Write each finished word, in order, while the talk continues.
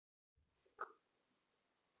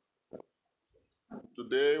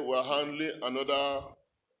Today we're handling another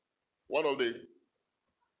one of the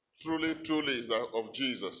truly of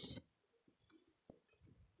Jesus.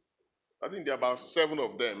 I think there are about 7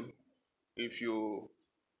 of them if you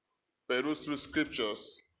peruse through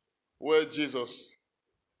scriptures where Jesus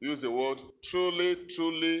used the word truly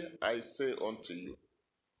I say unto you.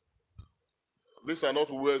 These are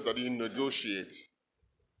not words that you negotiate.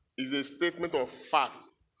 It's a statement of fact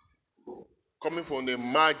coming from the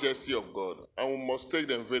majesty of God, and we must take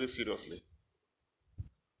them very seriously.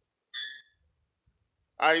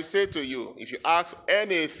 I say to you, if you ask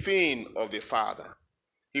anything of the Father,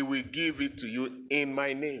 He will give it to you in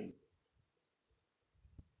my name.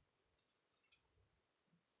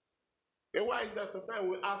 Then why is that sometimes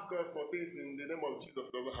we ask God for things in the name of Jesus,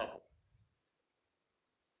 doesn't happen?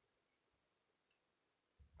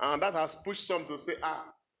 And that has pushed some to say,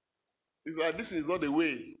 it's like this is not the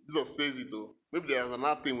way Jesus says it though. Maybe there's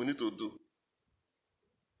another thing we need to do.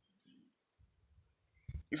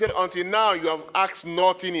 He said, until now you have asked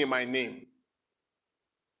nothing in my name.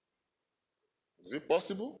 Is it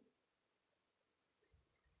possible?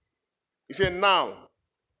 He said, now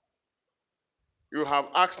you have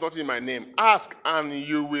asked nothing in my name. Ask and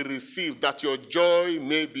you will receive, that your joy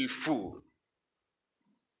may be full.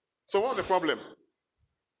 So what's the problem?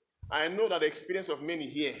 I know that the experience of many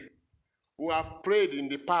here who have prayed in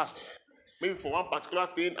the past, maybe for one particular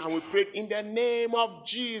thing, and we prayed in the name of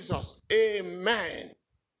Jesus. Amen.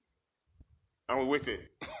 And we waited.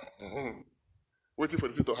 Waiting for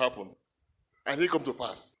the thing to happen. And it come to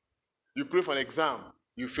pass. You pray for an exam,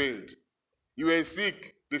 you failed. You were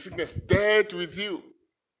sick, the sickness dead with you.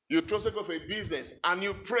 You trusted God for a business, and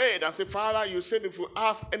you prayed and said, Father, you said if we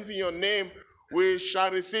ask anything in your name, we shall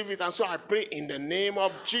receive it. And so I pray in the name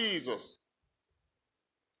of Jesus.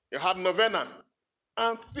 You had novena,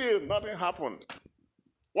 and still nothing happened.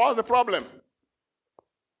 What's the problem?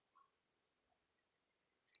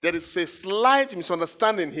 There is a slight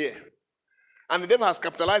misunderstanding here. And the devil has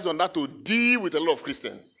capitalized on that to deal with a lot of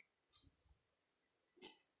Christians.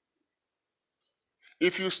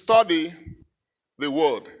 If you study the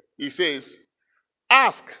word, he says,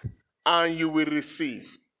 ask and you will receive.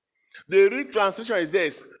 The real translation is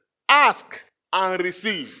this: ask and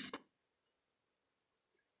receive.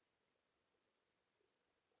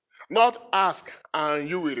 Not ask and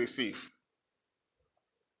you will receive.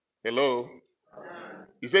 Hello?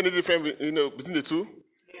 Is there any difference between the two?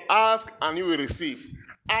 Ask and you will receive.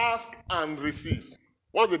 Ask and receive.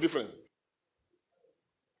 What's the difference?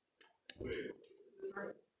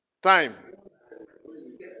 Time.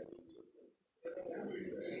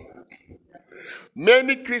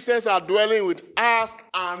 Many Christians are dwelling with ask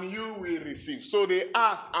and you will receive. So they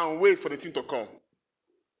ask and wait for the thing to come.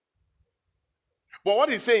 But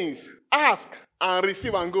what he's saying is ask and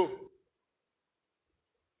receive and go.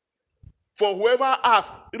 For whoever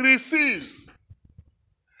asks, receives.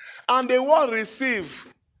 And the word receive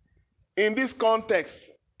in this context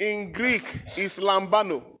in Greek is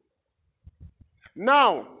lambano.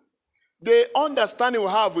 Now, the understanding we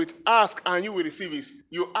have with ask and you will receive is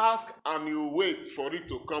you ask and you wait for it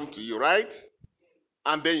to come to you, right?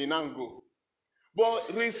 And then you now go.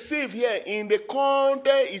 But receive here in the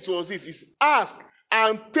context it was this: is ask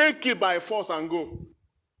and take it by force and go.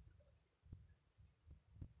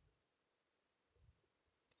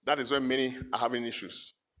 That is when many are having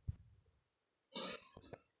issues.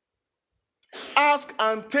 Ask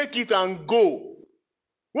and take it and go.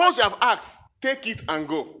 Once you have asked, take it and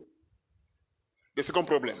go. The second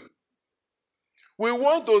problem: we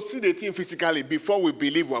want to see the thing physically before we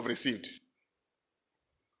believe we have received.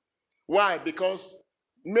 Why? Because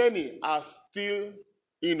many are still,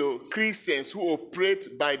 Christians who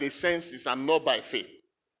operate by the senses and not by faith.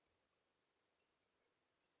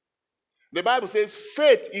 The Bible says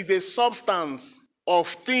faith is the substance of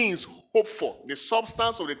things hoped for. The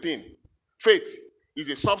substance of the thing. Faith is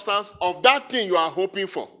the substance of that thing you are hoping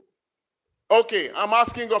for. Okay, I'm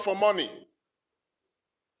asking God for money.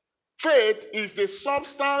 Faith is the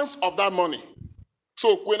substance of that money.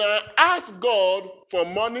 So when I ask God for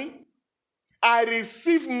money, I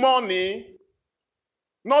receive money,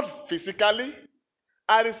 not physically.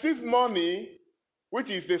 I receive money, which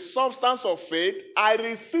is the substance of faith. I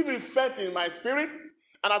receive it faith in my spirit.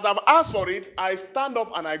 And as I've asked for it, I stand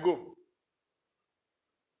up and I go.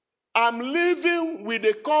 I'm living with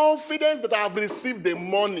the confidence that I've received the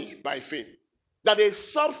money by faith. That a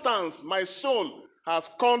substance, my soul, has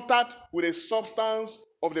contact with a substance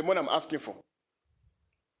of the money I'm asking for.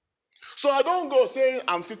 So I don't go saying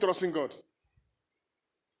I'm still trusting God.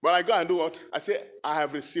 But I go and do what? I say, I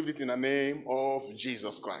have received it in the name of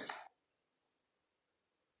Jesus Christ.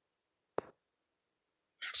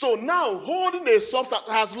 So now, holding a substance,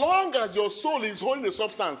 as long as your soul is holding a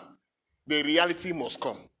substance, the reality must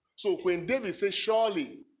come. So when David says,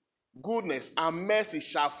 surely goodness and mercy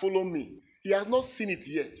shall follow me, he has not seen it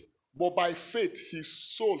yet. But by faith,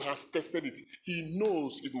 his soul has tested it. He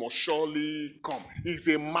knows it must surely come. It's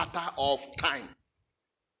a matter of time.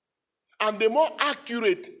 And the more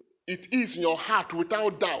accurate it is in your heart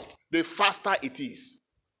without doubt, the faster it is.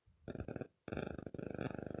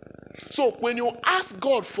 So when you ask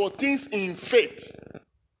God for things in faith,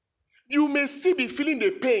 you may still be feeling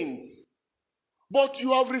the pains, but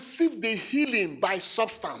you have received the healing by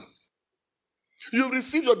substance. You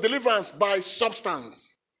receive your deliverance by substance.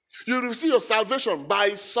 You receive your salvation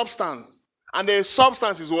by substance. And the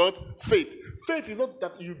substance is what? Faith. Faith is not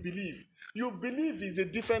that you believe. You believe is a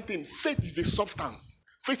different thing. Faith is the substance.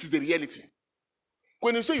 Faith is the reality.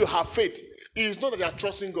 When you say you have faith, it is not that you are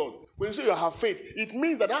trusting God. When you say you have faith, it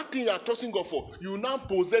means that that thing you are trusting God for, you now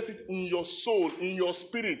possess it in your soul, in your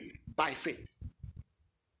spirit, by faith.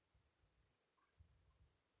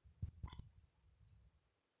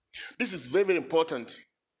 This is very, very important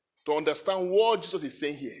to understand what Jesus is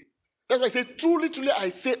saying here. That's why I say, truly, truly, I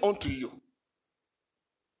say unto you.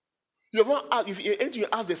 You have not asked, if you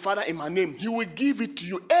ask the Father in my name, He will give it to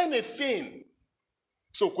you. Anything.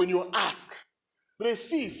 So when you ask,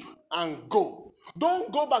 receive and go.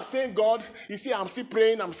 Don't go back saying, God, you see, I'm still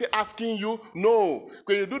praying, I'm still asking you. No.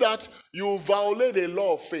 When you do that, you violate the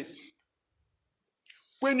law of faith.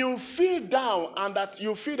 When you feel down and that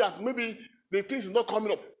you feel that maybe the things is not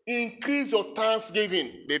coming up, increase your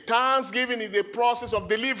thanksgiving. The thanksgiving is a process of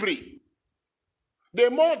delivery. The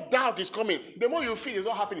more doubt is coming, the more you feel it's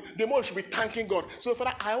not happening, the more you should be thanking God. So,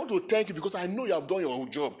 Father, I want to thank you because I know you have done your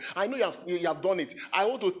job. I know you have done it. I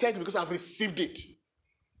want to thank you because I've received it.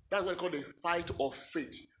 That's what I call the fight of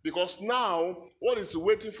faith. Because now, what it's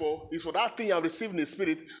waiting for is for that thing you have received in the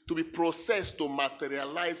spirit to be processed to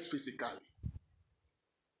materialize physically.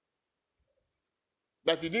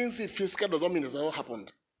 That you didn't see physical does not mean it's not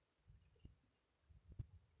happened.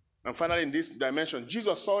 And finally, in this dimension,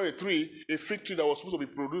 Jesus saw a tree, a fig tree that was supposed to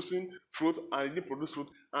be producing fruit, and it didn't produce fruit,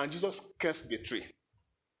 and Jesus cursed the tree.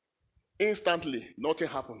 Instantly, nothing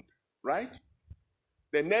happened. Right?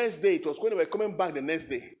 The next day, it was when they were coming back the next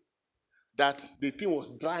day, that the thing was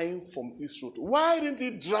drying from its root. Why didn't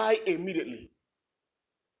it dry immediately?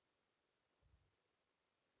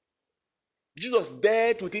 Jesus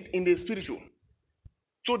dealt with it in the spiritual.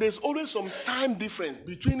 So there's always some time difference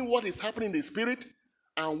between what is happening in the spirit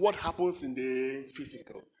and what happens in the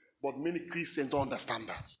physical. But many Christians don't understand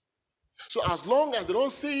that. So as long as they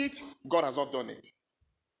don't see it, God has not done it.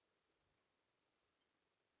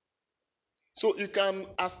 So you can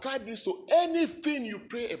ascribe this to anything you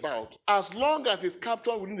pray about, as long as it's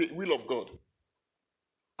captured within the will of God.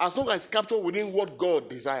 As long as it's captured within what God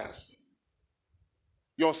desires.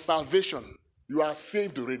 Your salvation, you are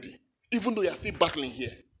saved already. Even though you are still battling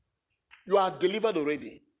here. You are delivered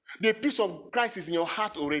already. The peace of Christ is in your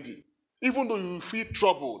heart already. Even though you feel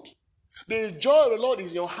troubled. The joy of the Lord is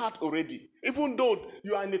in your heart already. Even though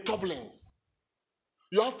you are in the turbulence.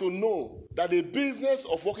 You have to know that the business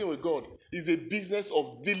of working with God is a business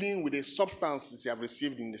of dealing with the substances you have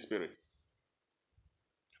received in the Spirit.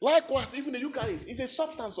 Likewise, even the Eucharist is a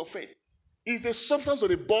substance of faith. It's a substance of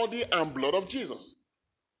the body and blood of Jesus.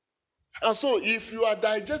 And so, if you are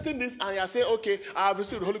digesting this and you are saying, okay, I have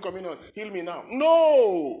received the Holy Communion, heal me now.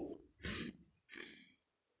 No!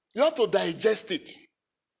 You have to digest it.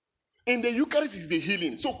 In the Eucharist is the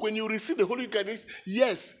healing. So when you receive the Holy Eucharist,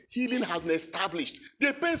 yes, healing has been established.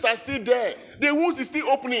 The pains are still there. The wound is still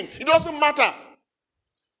opening. It doesn't matter.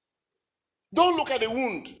 Don't look at the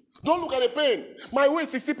wound. Don't look at the pain. My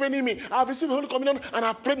waist is still paining me. I have received the Holy Communion and I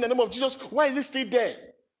have prayed in the name of Jesus. Why is it still there?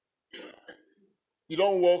 You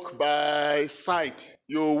don't walk by sight.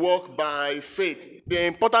 You walk by faith. The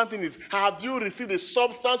important thing is, have you received the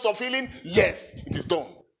substance of healing? Yes, it is done.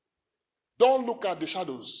 Don't look at the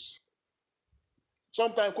shadows.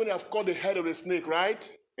 Sometimes when you have cut the head of the snake, right?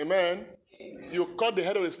 Amen. You cut the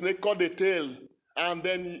head of the snake, cut the tail, and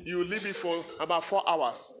then you leave it for about 4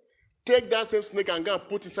 hours. Take that same snake and go and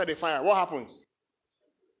put it inside the fire. What happens?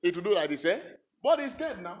 It will do like this, eh? But it's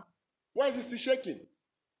dead now. Why is it still shaking?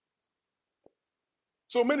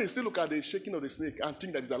 So many still look at the shaking of the snake and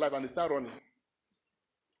think that it's alive and they start running.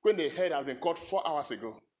 When the head has been cut 4 hours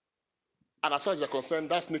ago. And as far as you're concerned,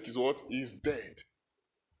 that snake is what? Is dead.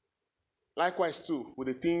 Likewise too, with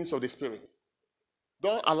the things of the spirit.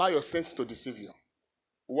 Don't allow your senses to deceive you.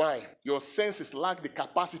 Why? Your senses lack the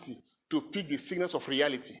capacity to pick the signals of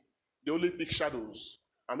reality. They only pick shadows.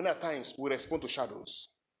 And many times we respond to shadows.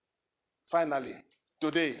 Finally,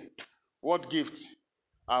 today, what gift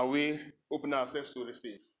are we opening ourselves to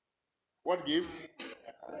receive? What gift?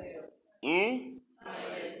 Hmm?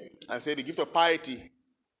 I say the gift of piety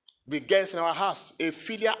begins in our hearts, a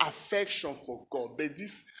filial affection for God. There's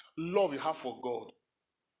this love you have for God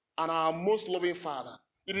and our most loving Father.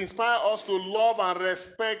 It inspires us to love and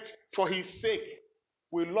respect for His sake.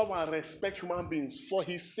 We love and respect human beings for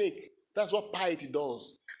His sake. That's what piety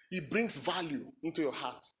does. It brings value into your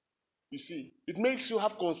heart. You see, it makes you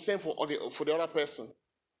have concern for the other person.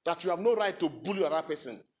 That you have no right to bully the other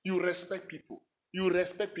person. You respect people. You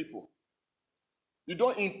respect people. You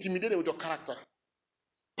don't intimidate them with your character.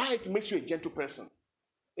 Piety makes you a gentle person,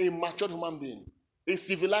 a matured human being, a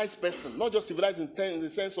civilized person. Not just civilized in the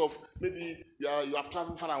sense of maybe you have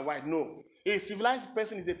traveled far and wide. No. A civilized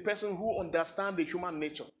person is a person who understands the human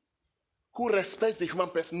nature, who respects the human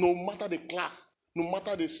person no matter the class, no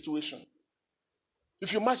matter the situation.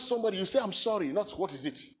 If you match somebody, you say, I'm sorry, not what is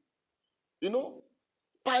it. You know,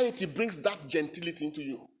 piety brings that gentility into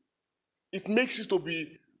you. It makes you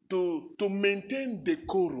to maintain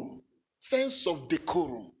decorum, sense of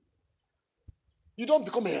decorum. You don't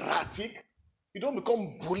become erratic. You don't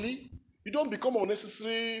become bully. You don't become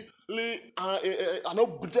unnecessarily an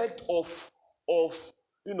object of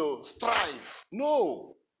strife.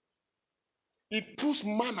 No, it puts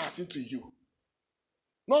manners into you.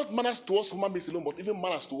 Not manners towards human beings alone, but even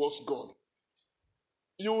manners towards God.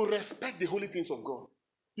 You respect the holy things of God.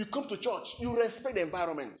 You come to church, you respect the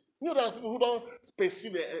environment. You know, there are people who don't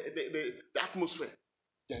perceive the atmosphere.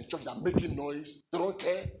 They're in church, they're making noise, they don't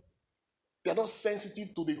care. They're not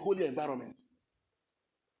sensitive to the holy environment.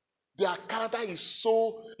 Their character is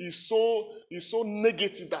so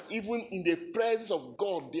negative that even in the presence of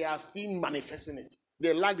God, they are still manifesting it.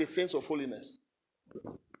 They lack the sense of holiness.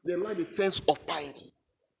 They lack the sense of piety.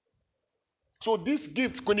 So this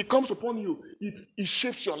gift, when it comes upon you, it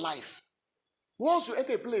shapes your life. Once you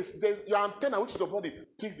enter a place, your antenna, which is your body,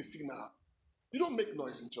 takes the signal. You don't make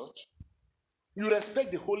noise in church. You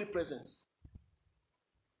respect the holy presence.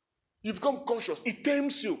 You become conscious. It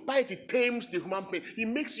tames you. Piety tames the human being. It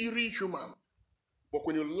makes you really human. But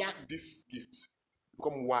when you lack this gift, you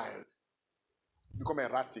become wild, you become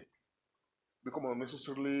erratic, you become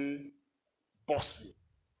unnecessarily bossy,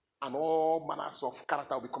 and all manners of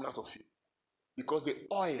character will be coming out of you. Because the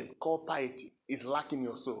oil called piety is lacking in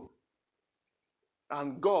your soul.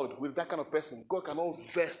 And God, with that kind of person, God cannot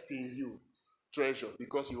vest in you treasure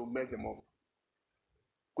because you will mess them up.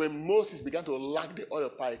 When Moses began to lack the oil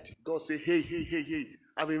of piety, God said, hey,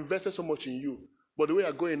 I've invested so much in you. But the way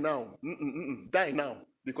you're going now, die now,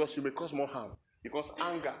 because you may cause more harm. Because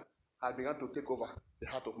anger has begun to take over the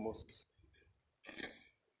heart of Moses.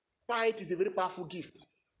 Piety is a very powerful gift.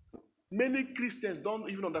 Many Christians don't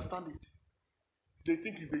even understand it. They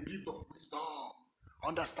think it's the gift of wisdom,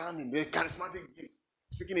 understanding, the charismatic gifts,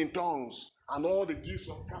 speaking in tongues, and all the gifts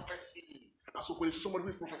of prophecy. And so when somebody who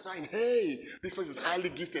is prophesying, hey, this person is highly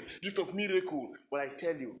gifted, gift of miracle. But I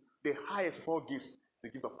tell you, the highest of all gifts, the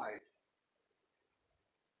gift of piety.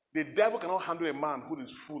 The devil cannot handle a man who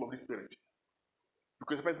is full of the Spirit.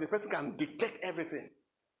 Because the person can detect everything.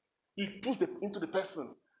 It puts into the person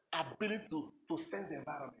ability to sense the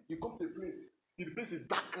environment. You come to a place, if the place is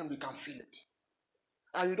darkened, you can feel it.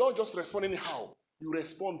 And you don't just respond anyhow. You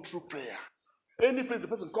respond through prayer. Any place the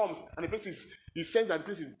person comes and the place he senses that the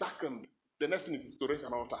place is darkened, the next thing is to raise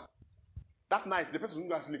an altar. That night, the person will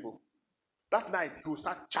not sleep. That night, he will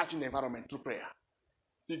start charging the environment through prayer.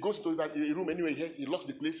 He goes to a room anywhere he locks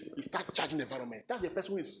the place, he starts charging the environment. That's the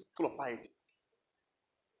person who is full of piety.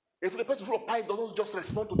 If the person full of piety doesn't just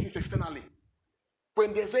respond to things externally,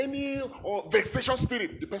 when there's any vexation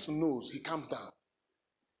spirit, the person knows, he calms down.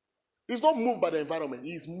 He's not moved by the environment,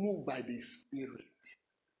 he is moved by the Spirit.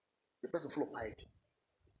 The person full of piety.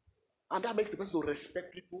 And that makes the person to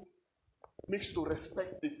respect people, makes you to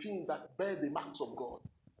respect the things that bear the marks of God.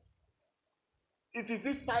 It is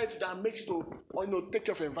this piety that makes you to take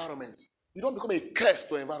care of the environment. You don't become a curse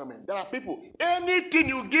to the environment. There are people, anything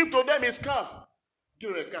you give to them is curse.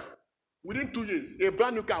 Give them a car. Within 2 years, a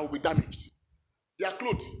brand new car will be damaged. Their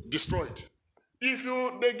clothes destroyed. If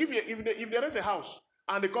they rent a house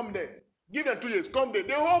and they come there, give them 2 years, come there,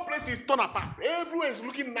 the whole place is torn apart. Everywhere is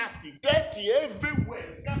looking nasty, dirty,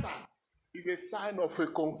 everywhere, scattered. It's a sign of a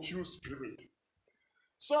confused spirit.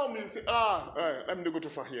 Some will say, let me not go too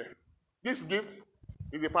far here. This gift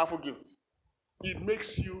is a powerful gift. It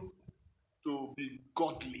makes you to be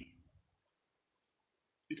godly.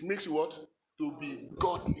 It makes you what? To be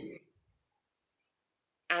godly.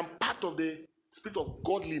 And part of the spirit of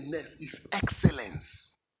godliness is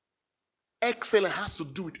excellence. Excellence has to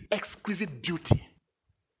do with exquisite beauty,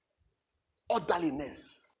 orderliness,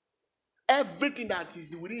 Everything that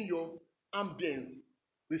is within your ambience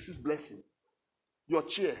receives blessing. Your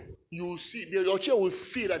chair, you will see, your chair will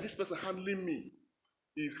feel that this person handling me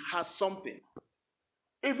has something.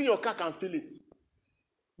 Even your car can feel it.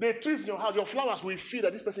 The trees in your house, your flowers will feel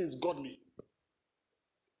that this person is godly.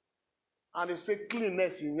 And they say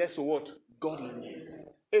cleanness is next to what? Godliness.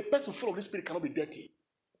 A person full of this spirit cannot be dirty.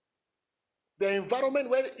 The environment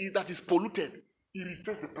that is polluted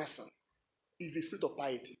irritates the person. Is the spirit of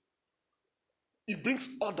piety. It brings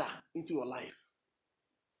order into your life.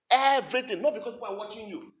 Everything, not because people are watching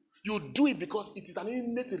you. You do it because it is an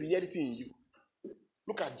innate reality in you.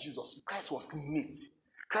 Look at Jesus. Christ was neat.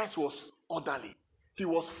 Christ was orderly. He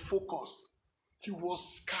was focused. He was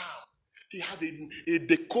calm. He had a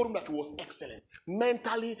decorum that was excellent.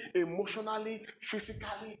 Mentally, emotionally,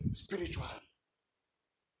 physically, spiritually.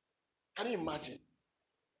 Can you imagine?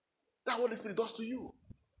 That's what the Spirit does to you.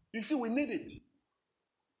 You see, we need it.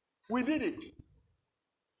 We need it.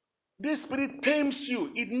 This Spirit tames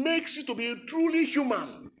you. It makes you to be truly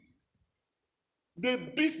human. The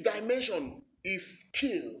beast dimension is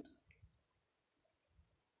killed.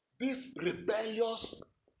 This rebellious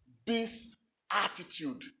beast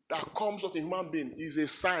attitude that comes with a human being is a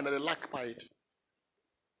sign that they lack piety.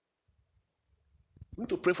 We need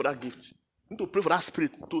to pray for that gift. We need to pray for that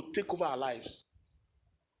spirit to take over our lives.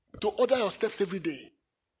 To order your steps every day.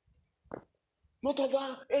 Not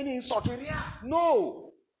over any insult. No.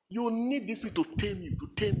 You need this spirit to tame you,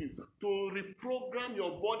 to reprogram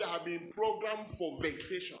your body that have been programmed for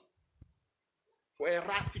vexation, for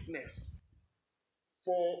erraticness,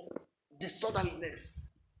 for disorderliness,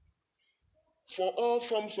 for all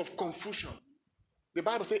forms of confusion. The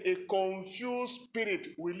Bible says a confused spirit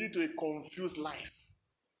will lead to a confused life.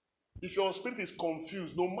 If your spirit is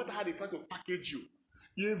confused, no matter how they try to package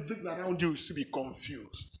you, everything around you will still be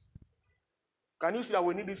confused. Can you see that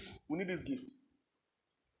we need this gift?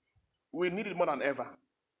 We need it more than ever.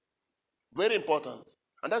 Very important.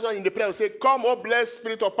 And that's why in the prayer we say, come, O blessed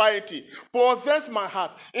spirit of piety, possess my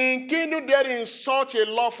heart, enkindle therein such a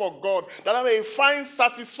love for God, that I may find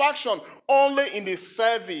satisfaction only in the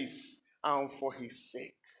service and for his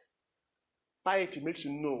sake. Piety makes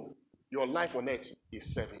you know your life on earth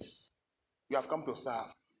is service. You have come to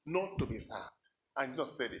serve, not to be served. And Jesus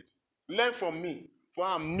said it. Learn from me, for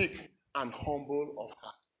I am meek and humble of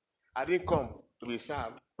heart. I didn't come to be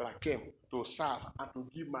served, but I came to serve and to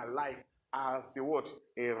give my life as a what?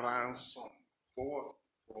 A ransom. For what?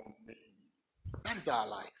 For me. That is our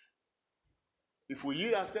life. If we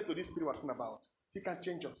yield ourselves to this spirit we're talking about, he can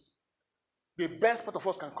change us. The best part of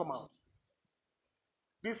us can come out.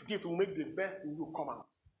 This gift will make the best in you come out.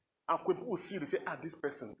 And when people see it, they say, this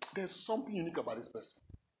person, there's something unique about this person.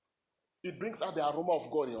 It brings out the aroma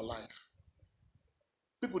of God in your life.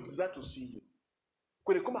 People desire to see you.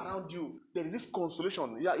 When they come around you, there is this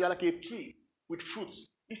consolation. You're like a tree with fruits.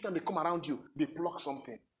 Each time they come around you, they pluck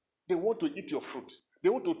something. They want to eat your fruit. They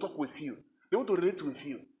want to talk with you. They want to relate with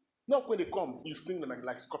you. Not when they come, you sting them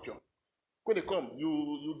like scorpion. When they come,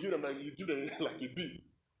 you give them like a bee.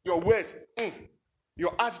 Your words,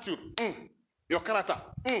 your attitude, your character,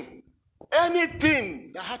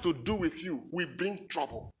 anything that had to do with you will bring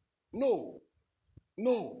trouble. No.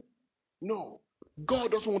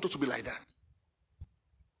 God doesn't want us to be like that.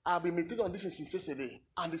 I've been meditating on this since yesterday,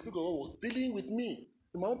 and the Spirit of God was dealing with me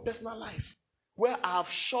in my own personal life, where I have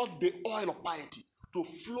shot the oil of piety to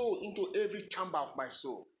flow into every chamber of my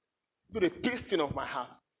soul, into the piston of my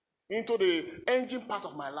heart, into the engine part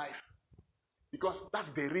of my life, because that's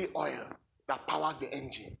the real oil that powers the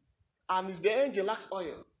engine. And if the engine lacks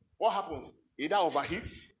oil, what happens? Either overheats,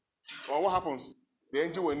 or what happens? The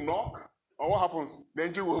engine will knock, or what happens? The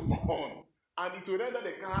engine will burn, and it will render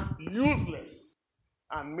the car useless.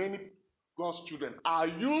 And many God's children are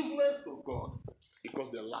useless to God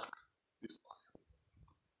because they lack this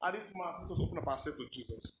oil. At this moment, let us open up ourselves to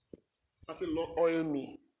Jesus. I say, Lord, oil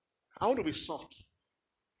me. I want to be soft.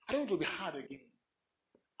 I don't want to be hard again.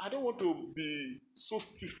 I don't want to be so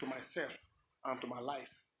stiff to myself and to my life.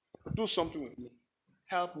 Do something with me.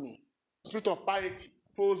 Help me. Spirit of piety,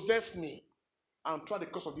 possess me. And throughout the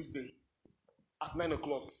course of this day, at 9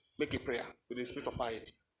 o'clock, make a prayer to the Spirit of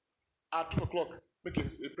piety. At 2 o'clock, make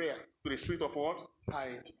a prayer to the Spirit of what?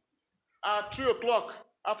 Piety. At 3 o'clock,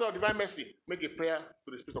 after divine mercy, make a prayer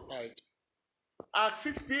to the Spirit of piety. At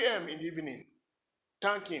 6 p.m. in the evening,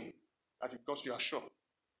 thank him that because you are sure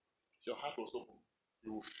your heart was open, he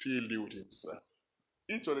will fill you with himself.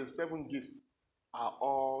 Each of the 7 gifts are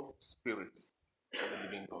all spirits of the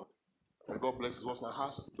living God. May God bless his words in our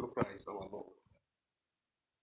hearts through Christ our Lord.